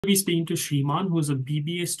Be speaking to Sreemaan, who is a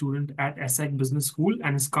BBA student at ESSEC Business School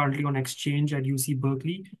and is currently on exchange at UC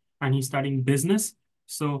Berkeley, and he's studying business.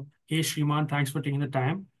 So, hey, Sreemaan, thanks for taking the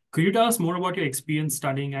time. Could you tell us more about your experience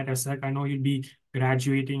studying at ESSEC? I know you'll be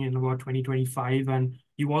graduating in about 2025, and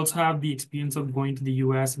you also have the experience of going to the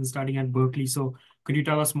US and studying at Berkeley. So, could you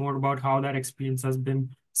tell us more about how that experience has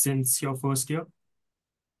been since your first year?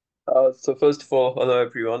 So first of all, hello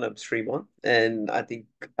everyone. I'm Sreemaan, and I think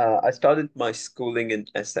I started my schooling in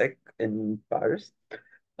ESSEC in Paris.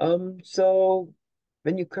 So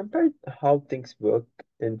when you compare how things work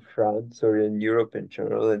in France or in Europe in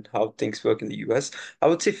general and how things work in the US, I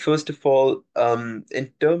would say first of all,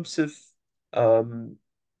 in terms of um,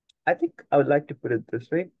 I think I would like to put it this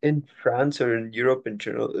way. In France or in Europe in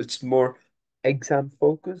general, it's more exam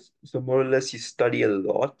focused. So more or less you study a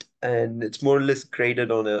lot and it's more or less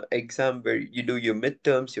graded on an exam where you do your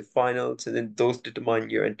midterms, your finals, and then those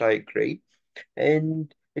determine your entire grade.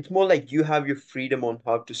 And it's more like you have your freedom on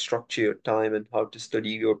how to structure your time and how to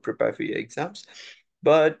study or prepare for your exams.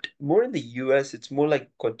 But more in the US, it's more like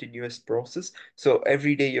continuous process. So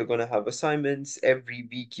every day you're going to have assignments. Every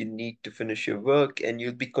week you need to finish your work, and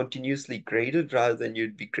you'll be continuously graded rather than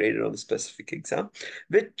you'd be graded on a specific exam,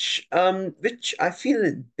 which I feel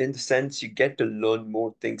in the sense you get to learn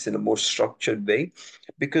more things in a more structured way,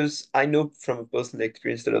 because I know from a personal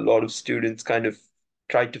experience that a lot of students kind of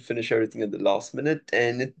try to finish everything at the last minute,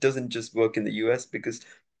 and it doesn't just work in the US because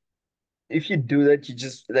if you do that, you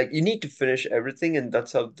just like you need to finish everything, and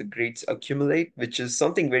that's how the grades accumulate, which is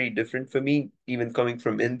something very different for me, even coming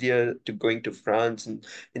from India to going to France and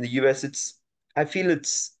in the US. I feel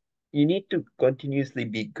it's you need to continuously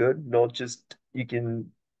be good, not just you can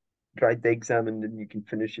write the exam and then you can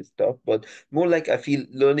finish your stuff, but more like I feel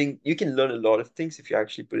learning, you can learn a lot of things if you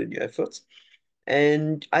actually put in your efforts.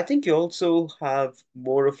 And I think you also have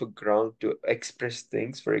more of a ground to express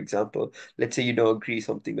things. For example, let's say you don't agree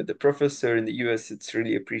something with the professor in the US, it's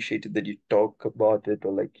really appreciated that you talk about it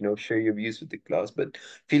or like, share your views with the class. But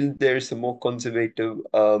feel there's a more conservative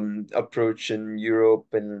approach in Europe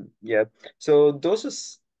and yeah. So those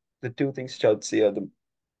are the two things which I would say are the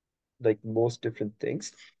like most different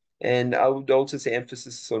things. And I would also say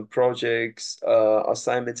emphasis on projects,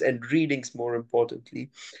 assignments, and readings more importantly.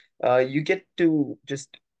 You get to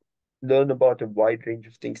just learn about a wide range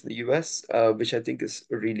of things in the US, which I think is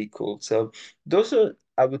really cool. So those are,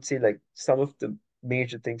 I would say, like some of the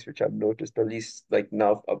major things which I've noticed, at least like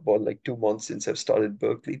now about like 2 months since I've started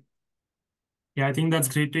Berkeley. Yeah, I think that's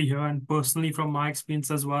great to hear. And personally, from my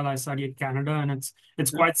experience as well, I studied Canada, and it's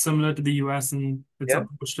Mhm. quite similar to the US and its Yeah,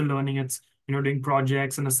 approach to learning. It's doing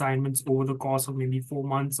projects and assignments over the course of maybe 4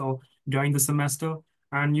 months or during the semester.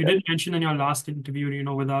 And you yeah, did mention in your last interview,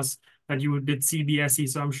 with us that you did CBSE.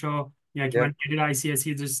 So I'm sure, yeah, like yeah. when you did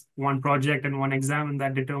ICSE, it's just one project and one exam, and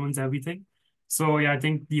that determines everything. So yeah, I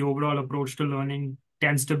think the overall approach to learning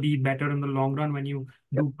tends to be better in the long run when you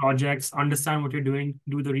Yeah. do projects, understand what you're doing,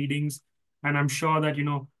 do the readings, and I'm sure that,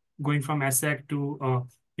 going from ESSEC to,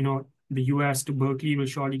 the US to Berkeley will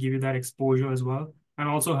surely give you that exposure as well and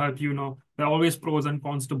also help you, there are always pros and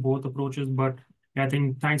cons to both approaches. But yeah, I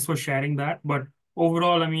think thanks for sharing that. But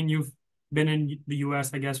overall, I mean, you've been in the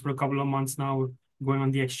US, I guess, for a couple of months now, going on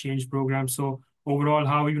the exchange program. So overall,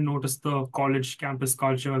 how have you noticed the college campus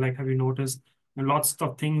culture? Like, have you noticed lots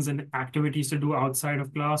of things and activities to do outside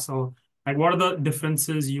of class? Or like, what are the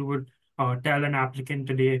differences you would tell an applicant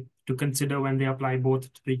today to consider when they apply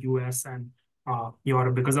both to the US and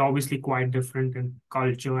Europe, because they're obviously quite different in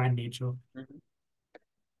culture and nature. Mhm.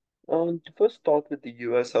 To first start with the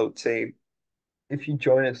US, I would say if you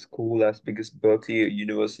join a school as big as Berkeley or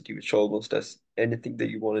university, which almost has anything that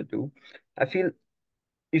you want to do, I feel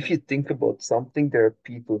if you think about something, there are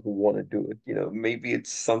people who want to do it. Maybe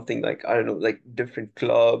it's something like, I don't know, like different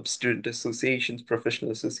clubs, student associations,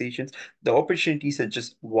 professional associations. The opportunities are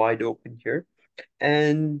just wide open here.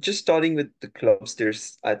 And just starting with the clubs,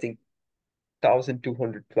 there's, I think,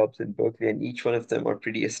 1,200 clubs in Berkeley, and each one of them are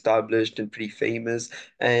pretty established and pretty famous.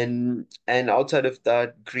 And outside of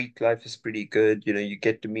that, Greek life is pretty good. You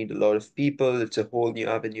get to meet a lot of people. It's a whole new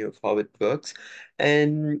avenue of how it works.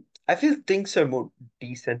 And I feel things are more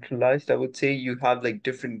decentralized. I would say you have like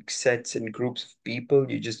different sets and groups of people.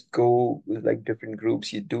 You just go with like different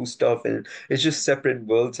groups, you do stuff, and it's just separate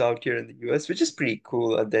worlds out here in the US, which is pretty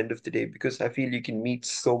cool at the end of the day because I feel you can meet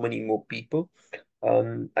so many more people,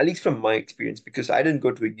 at least from my experience, because I didn't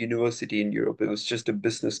go to a university in Europe. It was just a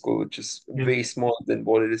business school, which is Yeah. way smaller than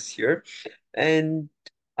what it is here. And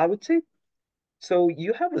I would say, so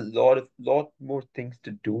you have a lot more things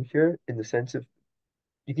to do here in the sense of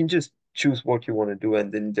you can just choose what you want to do,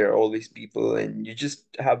 and then there are always people, and you just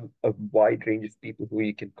have a wide range of people who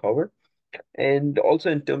you can cover. And also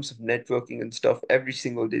in terms of networking and stuff, every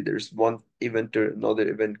single day there's one event or another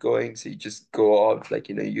event going. So you just go out, like,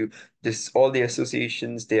 you this all the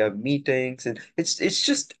associations, they have meetings, and it's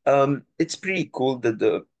just it's pretty cool that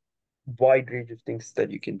the wide range of things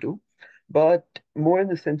that you can do. But more in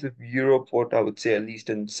the sense of Europe, what I would say, at least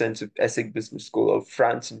in the sense of ESSEC Business School or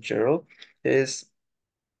France in general, is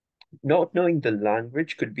not knowing the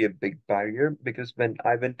language could be a big barrier, because when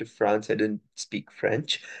I went to France, I didn't speak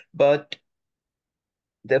French. But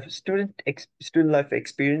the student life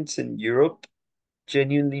experience in Europe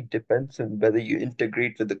genuinely depends on whether you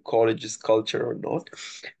integrate with the college's culture or not.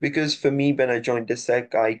 Because for me, when I joined the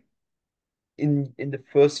SEC, I in the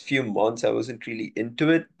first few months I wasn't really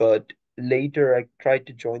into it, but later I tried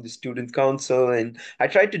to join the student council, and I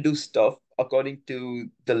tried to do stuff according to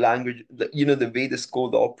the language, the way the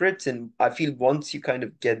school operates. And I feel once you kind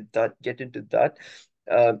of get into that,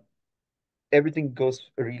 uh, everything goes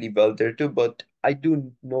really well there too. But I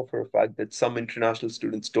do know for a fact that some international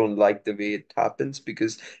students don't like the way it happens,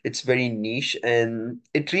 because it's very niche and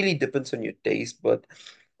it really depends on your taste. But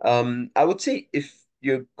I would say if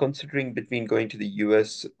you're considering between going to the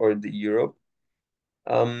US or the Europe,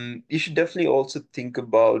 you should definitely also think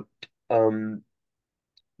about um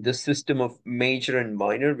the system of major and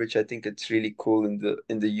minor, which I think it's really cool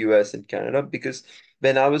in the US and Canada. Because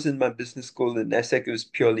when I was in my business school in ESSEC, it was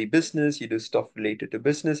purely business. You do stuff related to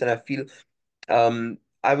business, and I feel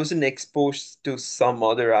I wasn't exposed to some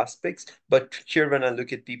other aspects. But here, when I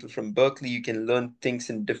look at people from Berkeley, you can learn things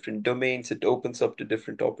in different domains. It opens up to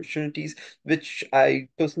different opportunities, which I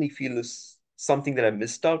personally feel is something that I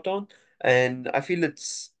missed out on. And I feel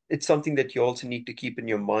it's something that you also need to keep in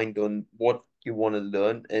your mind on what you want to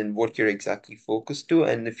learn and what you're exactly focused to.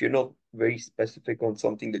 And if you're not very specific on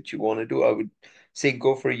something that you want to do, I would say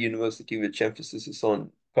go for a university which emphasis is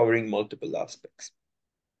on covering multiple aspects.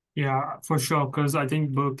 Yeah, for sure. Because I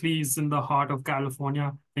think Berkeley is in the heart of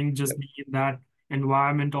California. I think just Yep, being in that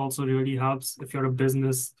environment also really helps if you're a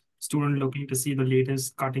business student looking to see the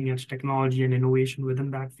latest cutting edge technology and innovation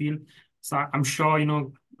within that field. So I'm sure,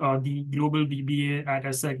 the global BBA at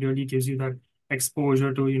ESSEC really gives you that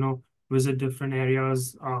exposure to, visit different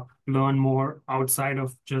areas, learn more outside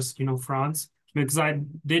of just, France. Because I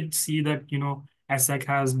did see that, ESSEC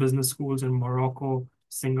has business schools in Morocco,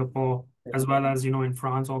 Singapore, yep, as well as in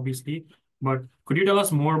France, obviously. But could you tell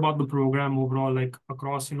us more about the program overall, like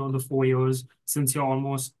across the 4 years, since you're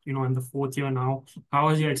almost in the fourth year now? How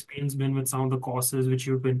has your experience been with some of the courses which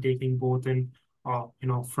you've been taking both in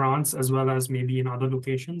France as well as maybe in other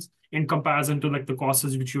locations, in comparison to like the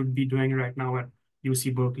courses which you'd be doing right now at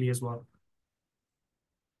UC Berkeley as well?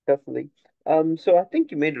 definitely. So I think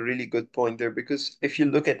you made a really good point there, because if you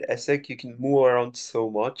look at ESSEC, you can move around so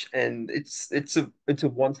much, and it's a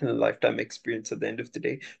once in a lifetime experience at the end of the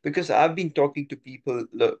day. Because I've been talking to people,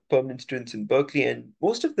 the permanent students in Berkeley, and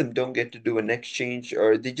most of them don't get to do an exchange,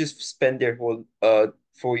 or they just spend their whole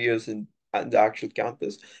 4 years in the actual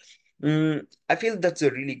campus. I feel that's a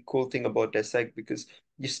really cool thing about ESSEC, because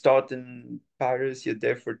you start in Paris, you're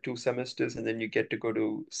there for 2 semesters, and then you get to go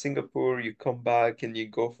to Singapore, you come back and you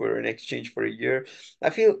go for an exchange for a year.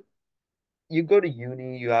 I feel you go to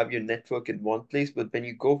uni, you have your network in one place, but when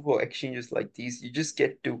you go for exchanges like these, you just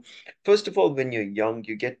get to, first of all, when you're young,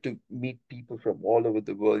 you get to meet people from all over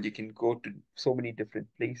the world. You can go to so many different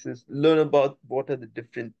places, learn about what are the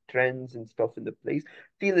different trends and stuff in the place.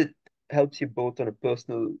 Feel it helps you both on a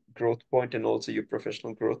personal growth point and also your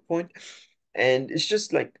professional growth point. And it's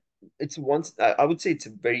just like, it's once, I would say it's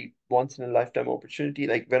a very once in a lifetime opportunity.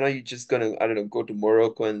 Like, when are you just gonna, I don't know, go to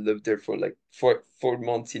Morocco and live there for like 4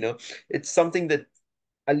 months, It's something that,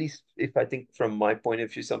 at least if I think from my point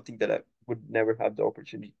of view, something that I would never have the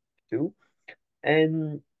opportunity to do.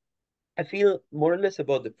 And I feel more or less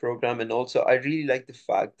about the program, and also I really like the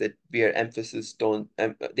fact that we are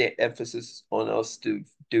the emphasis on us to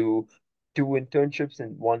do 2 internships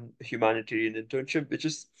and one humanitarian internship, which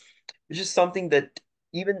is something that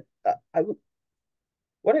even I would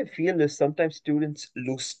what I feel is sometimes students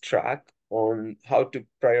lose track on how to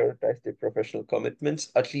prioritize their professional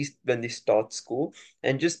commitments, at least when they start school,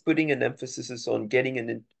 and just putting an emphasis is on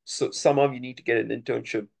getting so somehow you need to get an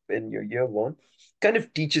internship in your year one, kind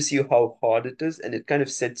of teaches you how hard it is, and it kind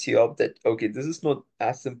of sets you up that, okay, this is not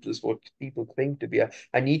as simple as what people think to be.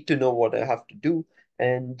 I need to know what I have to do,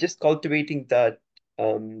 and just cultivating that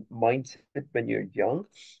mindset when you're young,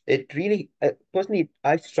 it really, personally,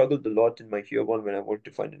 I struggled a lot in my year one when I wanted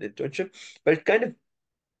to find an internship, but it kind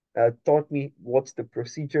of taught me what's the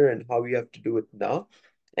procedure and how you have to do it now.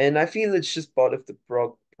 And I feel it's just part of the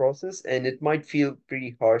process, and it might feel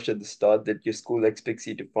pretty harsh at the start that your school expects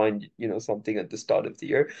you to find, something at the start of the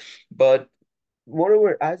year. But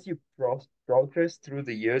moreover, as you progress through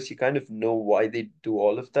the years, you kind of know why they do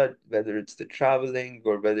all of that, whether it's the traveling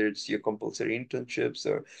or whether it's your compulsory internships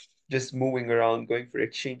or just moving around, going for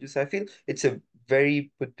exchanges. I feel it's a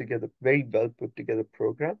very put together, very well put together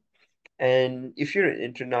program. And if you're an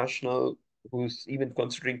international who's even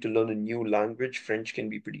considering to learn a new language, French can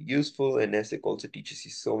be pretty useful, and ESSEC also teaches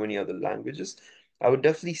you so many other languages. I would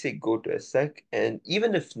definitely say go to ESSEC, and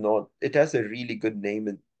even if not, it has a really good name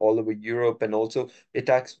in all over Europe, and also it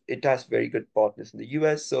has very good partners in the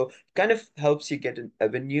US. So it kind of helps you get an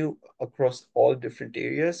avenue across all different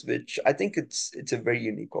areas, which I think it's a very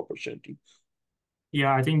unique opportunity.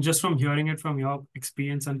 Yeah, I think just from hearing it from your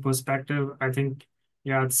experience and perspective, I think,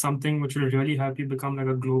 yeah, it's something which will really help you become like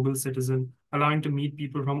a global citizen, allowing to meet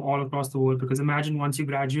people from all across the world. Because imagine once you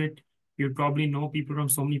graduate, you'll probably know people from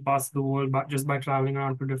so many parts of the world, but just by traveling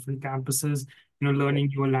around to different campuses, Yeah, learning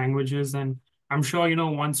your languages. And I'm sure,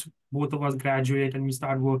 once both of us graduate and we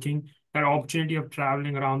start working, that opportunity of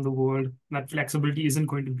traveling around the world, that flexibility isn't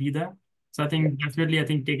going to be there. So I yeah, think definitely, I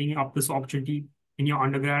think taking up this opportunity in your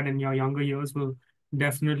undergrad and your younger years will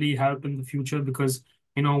definitely help in the future because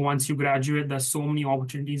once you graduate there's so many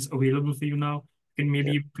opportunities available for you now. You can yeah.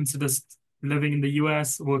 maybe consider living in the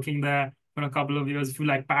US, working there for a couple of years. If you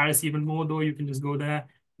like Paris even more though, you can just go there,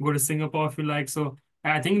 go to Singapore if you like. So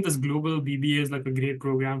I think this global BBA is like a great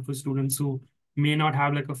program for students who may not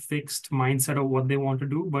have like a fixed mindset of what they want to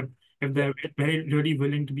do, but if Yeah. they're very really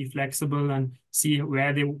willing to be flexible and see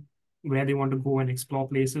where they want to go and explore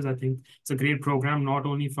places, I think it's a great program, not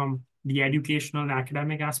only from the educational and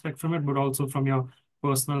academic aspect from it, but also from your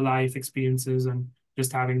personal life experiences and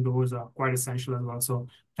just having those are quite essential as well. So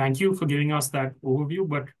thank you for giving us that overview.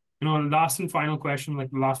 But last and final question, like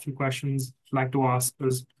the last few questions I'd like to ask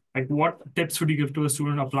is like what tips would you give to a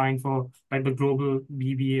student applying for like the global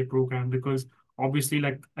BBA program? Because obviously,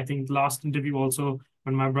 like I think last interview also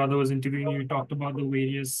when my brother was interviewing you, you talked about the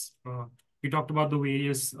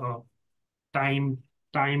various time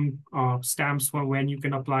stamps for when you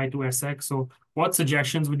can apply to ESSEC. So what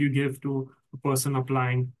suggestions would you give to a person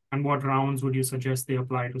applying, and what rounds would you suggest they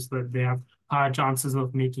apply to so that they have higher chances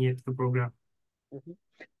of making it to the program?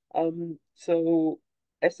 Mhm. So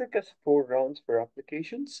ESSEC has 4 rounds for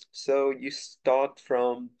applications. So it starts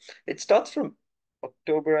from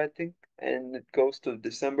October, I think, and it goes till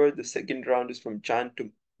December. The second round is from Jan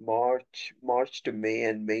to March, March to May,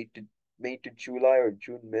 and May to July or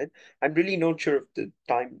June mid. I'm really not sure of the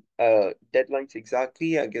time deadlines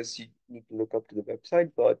exactly. I guess you need to look up to the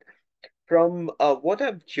website, but from what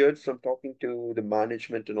I've heard from talking to the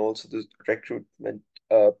management and also the recruitment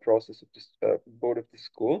process of this board of the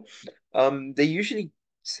school, they usually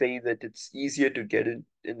say that it's easier to get in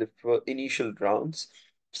the initial rounds.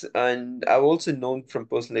 And I've also known from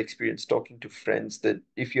personal experience talking to friends that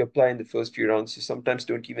if you apply in the first few rounds, you sometimes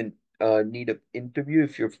don't even need an interview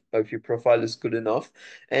if your profile is good enough.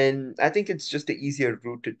 And I think it's just the easier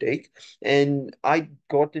route to take. And I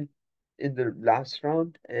got in the last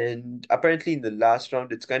round, and apparently in the last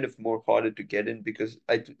round it's kind of more harder to get in because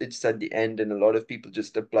it's at the end, and a lot of people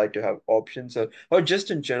just apply to have options, or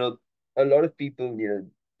just in general, a lot of people,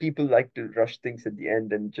 people like to rush things at the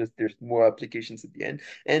end, and just there's more applications at the end,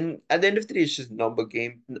 and at the end of the day it's just number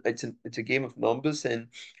game. It's a game of numbers, and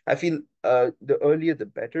I feel the earlier the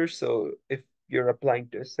better. So if you're applying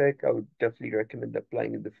to a sec, I would definitely recommend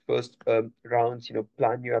applying in the first rounds.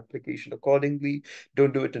 Plan your application accordingly.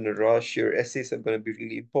 Don't do it in a rush. Your essays are going to be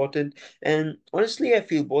really important. And honestly, I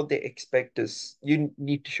feel what they expect is you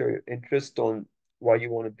need to show your interest on why you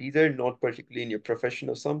want to be there, not particularly in your profession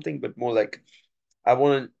or something, but more like I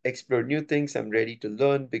want to explore new things. I'm ready to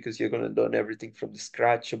learn because you're going to learn everything from the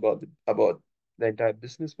scratch about the entire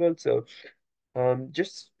business world. So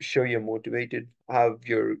just show you're motivated, have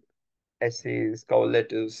your essays, cover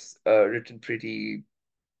letters written pretty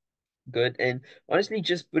good, and honestly,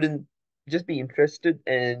 just be interested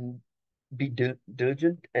and be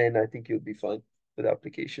diligent, and I think you'll be fine with the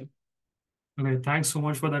application. Okay, thanks so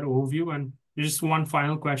much for that overview. And just one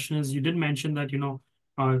final question is you did mention that,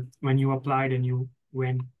 when you applied and you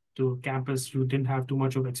went to campus, you didn't have too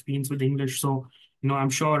much of experience with English. So,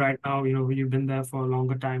 I'm sure right now, you've been there for a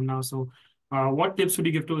longer time now. So, what tips would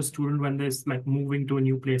you give to a student when there's like moving to a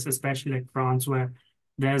new place, especially like France, where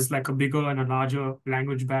there's like a bigger and a larger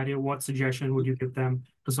language barrier? What suggestion would you give them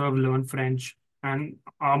to sort of learn French? And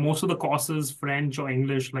are most of the courses French or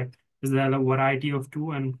English? Like, is there a variety of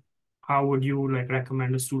two? And how would you like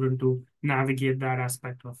recommend a student to navigate that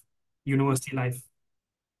aspect of Mhm. university life?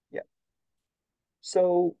 Yeah.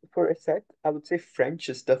 So for ESSEC, I would say French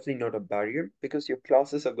is definitely not a barrier because your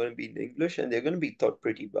classes are going to be in English and they're going to be taught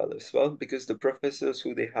pretty well as well because the professors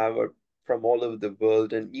who they have are from all over the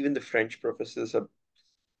world, and even the French professors are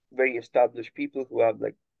very established people who have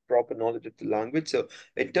like proper knowledge of the language. So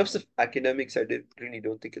in terms of academics, really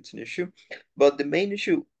don't think it's an issue. But the main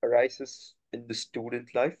issue arises in the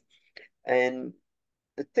student life. And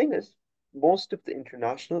the thing is, most of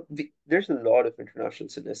the there's a lot of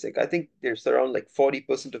internationals in ESSEC. I think there's around like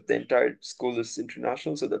 40% of the entire school is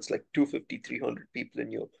international. So that's like 250, 300 people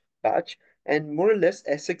in your batch. And more or less,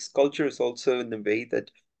 ESSEC's culture is also in the way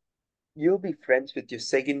that you'll be friends with your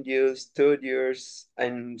second years, third years,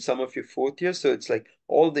 and some of your fourth years. So it's like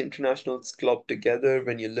all the internationals clubbed together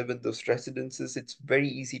when you live in those residences. It's very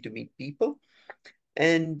easy to meet people.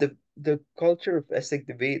 And the culture of ESSEC,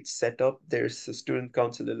 the way it's set up, there's a student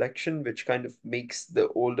council election, which kind of makes the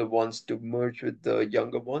older ones to merge with the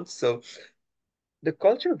younger ones. So the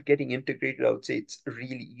culture of getting integrated, I would say it's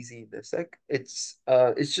really easy in ESSEC.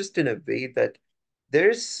 It's just in a way that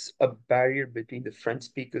there's a barrier between the French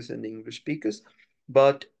speakers and the English speakers,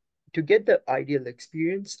 but to get the ideal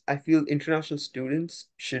experience, I feel international students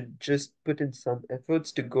should just put in some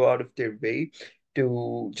efforts to go out of their way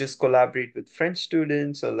to just collaborate with French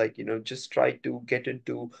students or like, just try to get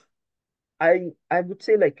into I would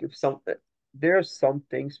say like if some there are some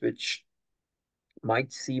things which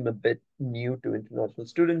might seem a bit new to international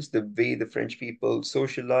students, the way the French people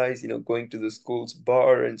socialize, going to the school's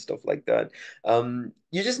bar and stuff like that.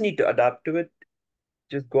 You just need to adapt to it.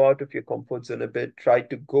 Just go out of your comfort zone a bit. Try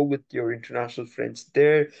to go with your international friends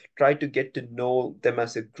there. Try to get to know them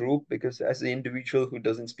as a group because as an individual who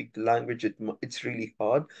doesn't speak the language, it's really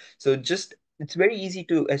hard. So just it's very easy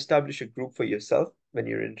to establish a group for yourself when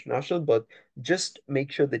you're international, but just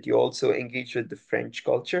make sure that you also engage with the French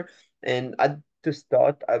culture. And at the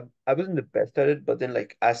start, I wasn't the best at it, but then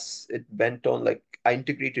like as it went on, like I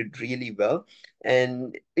integrated really well,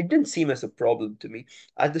 and it didn't seem as a problem to me.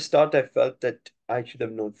 At the start, I felt that I should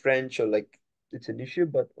have known French or like it's an issue,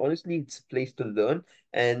 but honestly, it's a place to learn.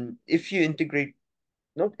 And if you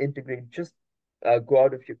not integrate, just go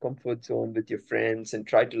out of your comfort zone with your friends and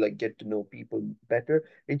try to like get to know people better,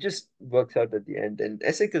 it just works out at the end. And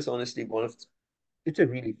ESSEC is honestly it's a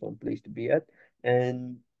really fun place to be at.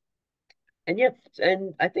 And and yeah,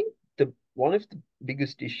 and I think the one of the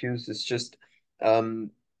biggest issues is just um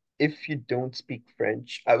if you don't speak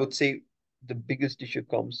French, I would say the biggest issue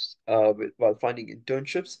comes while finding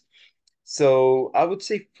internships. So I would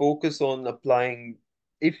say focus on applying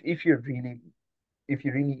if you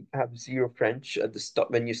really have zero French at the start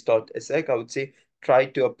when you start ESSEC, I would say try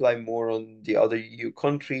to apply more on the other EU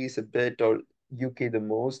countries a bit or UK the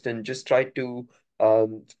most, and just try to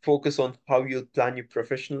focus on how you'll plan your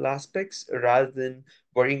professional aspects rather than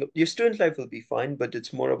worrying. Your student life will be fine, but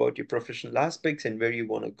it's more about your professional aspects and where you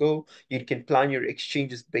want to go. You can plan your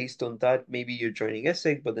exchanges based on that. Maybe you're joining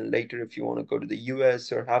ESSEC, but then later if you want to go to the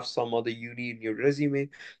US or have some other uni in your resume,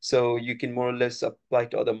 so you can more or less apply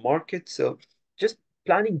to other markets. So just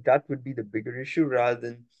planning that would be the bigger issue rather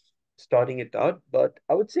than starting it out. But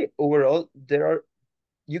I would say overall,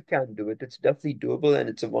 you can do it. It's definitely doable and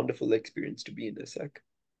it's a wonderful experience to be in ESSEC.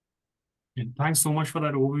 Yeah, thanks so much for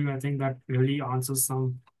that overview. I think that really answers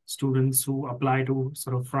some students who apply to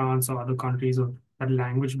sort of France or other countries or that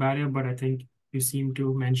language barrier. But I think you seem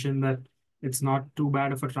to mention that it's not too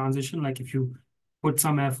bad of a transition. Like if you put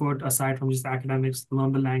some effort aside from just academics,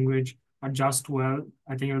 learn the language, adjust well,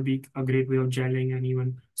 I think it'll be a great way of gelling and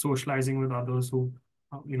even socializing with others who,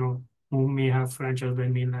 who may have French as their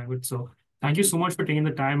main language. So thank you so much for taking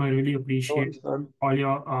the time. I really No appreciate worries, man. all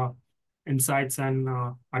your insights and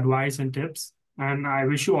advice and tips. And I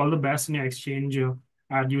wish you all the best in your exchange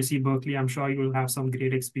at UC Berkeley. I'm sure you will have some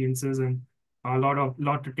great experiences and a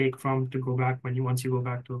lot to take from to go back once you go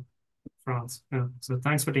back to France. Yeah. So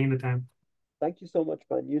thanks for taking the time. Thank you so much,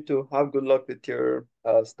 man. You too. Have good luck with your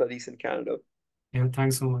studies in Canada. Yeah,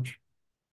 thanks so much.